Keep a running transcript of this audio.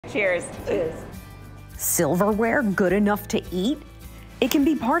Cheers. Cheers. Silverware good enough to eat? It can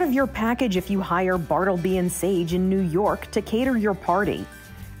be part of your package if you hire Bartleby Sage in New York to cater your party.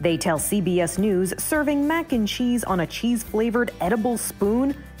 They tell CBS News serving mac and cheese on a cheese-flavored edible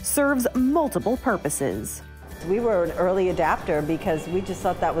spoon serves multiple purposes. We were an early adapter because we just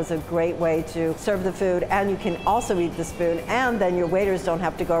thought that was a great way to serve the food, and you can also eat the spoon, and then your waiters don't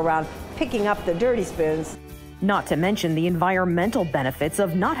have to go around picking up the dirty spoons. Not to mention the environmental benefits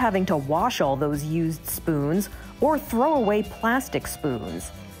of not having to wash all those used spoons or throw away plastic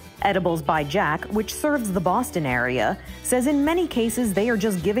spoons. Edibles by Jack, which serves the Boston area, says in many cases they are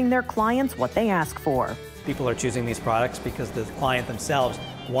just giving their clients what they ask for. People are choosing these products because the client themselves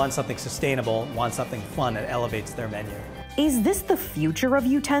wants something sustainable, wants something fun that elevates their menu. Is this the future of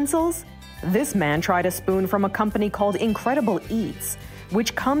utensils? This man tried a spoon from a company called Incredible Eats,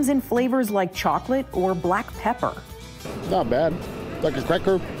 which comes in flavors like chocolate or black pepper. Not bad, like a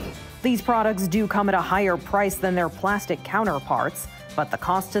cracker. These products do come at a higher price than their plastic counterparts, but the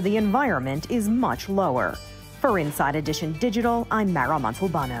cost to the environment is much lower. For Inside Edition Digital, I'm Mara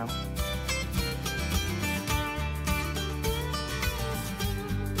Montalbano.